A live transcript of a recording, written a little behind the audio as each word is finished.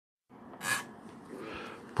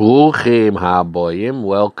Bruchim Haboyim,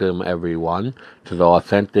 welcome everyone to the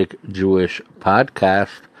Authentic Jewish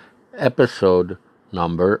Podcast, episode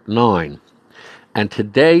number 9. And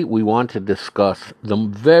today we want to discuss the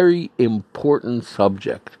very important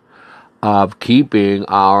subject of keeping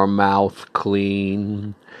our mouth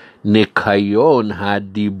clean, Nikayon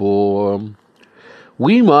Hadibor.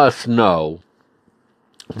 We must know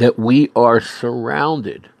that we are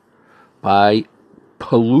surrounded by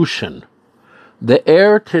pollution. The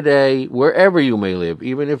air today, wherever you may live,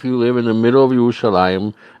 even if you live in the middle of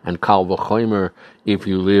Yerushalayim, and Kal V'chomer, if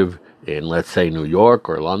you live in, let's say, New York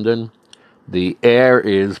or London, the air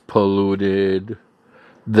is polluted.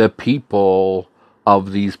 The people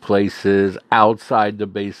of these places outside the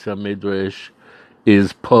Beis HaMidrash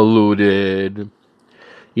is polluted.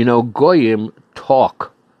 You know, Goyim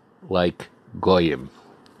talk like Goyim.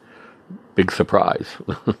 Big surprise.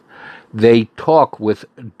 They talk with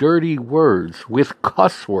dirty words, with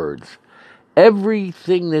cuss words.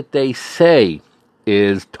 Everything that they say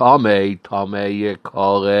is Tameh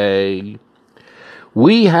Yekare.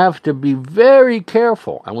 We have to be very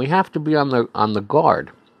careful, and we have to be on the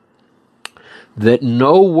guard, that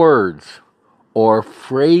no words or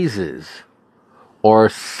phrases or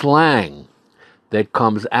slang that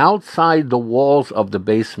comes outside the walls of the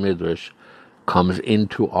Beis Midrash comes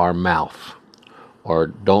into our mouth. Or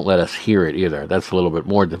don't let us hear it either. That's a little bit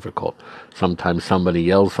more difficult. Sometimes somebody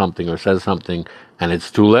yells something or says something and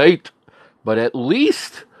it's too late. But at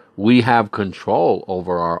least we have control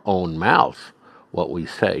over our own mouths, what we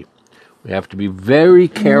say. We have to be very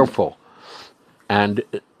careful. And,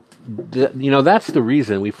 that's the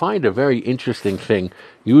reason we find a very interesting thing,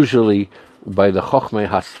 usually by the Chochmei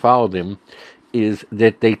Hasfaldim, is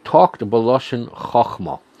that they talked B'Loshen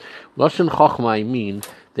Chochma. Loshen Chochma, I mean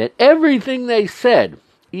that everything they said,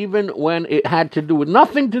 even when it had to do with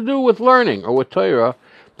nothing to do with learning or with Torah,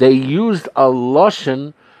 they used a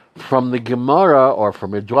Loshen from the Gemara or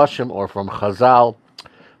from Midrashim or from Chazal.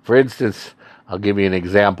 For instance, I'll give you an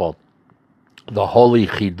example. The Holy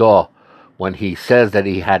Chidah, when he says that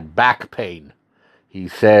he had back pain, he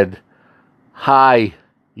said, Hi,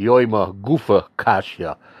 Yoima Gufa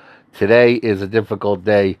Kashya. Today is a difficult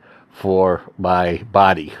day for my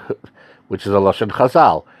body, which is a Lashon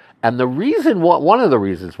Chazal. And one of the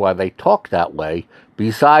reasons why they talk that way,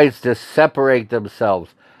 besides to separate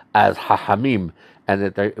themselves as Hachamim,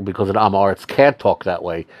 and that because an Am Haaretz can't talk that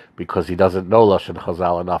way because he doesn't know Lashon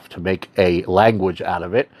Chazal enough to make a language out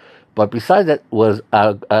of it, but besides that was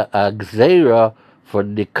a Gzeira for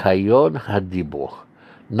Nikayon Hadibur,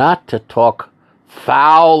 not to talk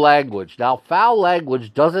foul language. Now, foul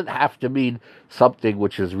language doesn't have to mean something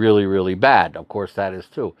which is really, really bad. Of course, that is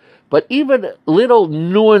too. But even little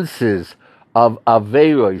nuances of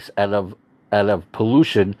averos and of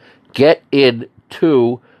pollution get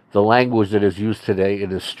into the language that is used today in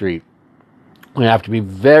the street. We have to be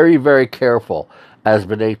very, very careful as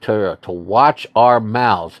B'nai Torah to watch our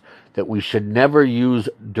mouths, that we should never use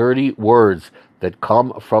dirty words that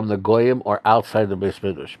come from the Goyim or outside the Beis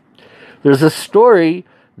Midrash. There's a story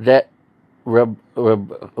that Reb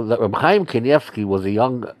Chaim Kanievsky was a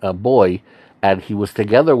young boy, and he was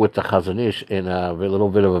together with the Chazon Ish in a little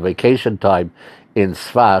bit of a vacation time in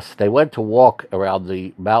Sfas. They went to walk around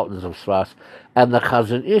the mountains of Sfas, and the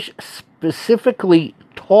Chazon Ish specifically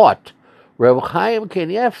taught Reb Chaim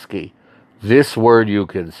Kanievsky, this word you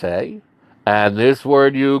can say, and this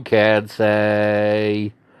word you can't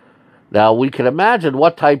say. Now, we can imagine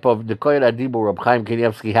what type of Nikayon Hadibur Reb Chaim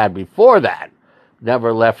Kanievsky had before that.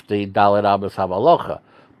 Never left the Dalet Amos HaMalocha.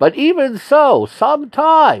 But even so,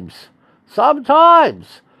 sometimes,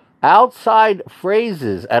 outside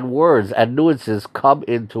phrases and words and nuances come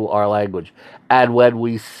into our language. And when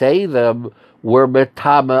we say them, we're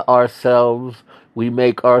metame ourselves, we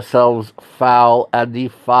make ourselves foul and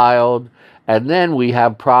defiled, and then we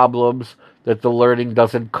have problems that the learning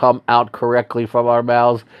doesn't come out correctly from our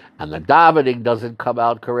mouths, and the davening doesn't come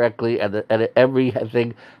out correctly, and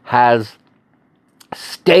everything has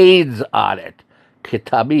stains on it.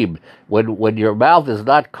 Kitamim. When your mouth is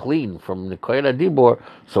not clean from Nikayon Hadibur,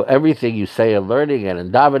 so everything you say in learning and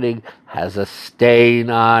in davening has a stain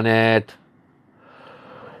on it.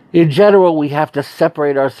 In general, we have to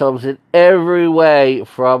separate ourselves in every way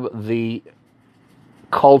from the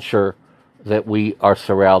culture that we are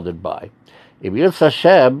surrounded by. If Yirtzeh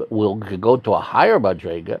Hashem, we'll go to a higher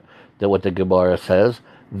madrega than what the Gemara says,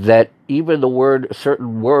 that even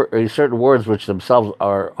certain words which themselves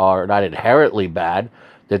are not inherently bad,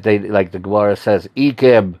 that they, like the Gemara says,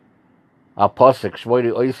 Ikim, Apostle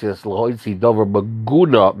Shmoini Oisius Lohoitzi Dover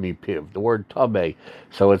Maguna Mipiv, the word Tame.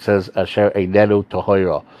 So it says Asher Einenu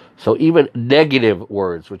Tohoira. So even negative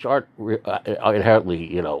words, which aren't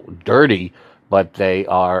inherently, dirty, but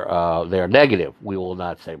they're negative, we will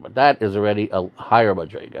not say. But that is already a higher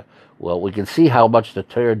madrega. Well, we can see how much the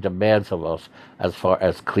Torah demands of us as far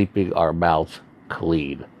as keeping our mouths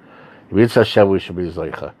clean. Mitzvah Hashem, we should be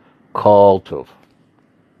zeicha. Kol Tov.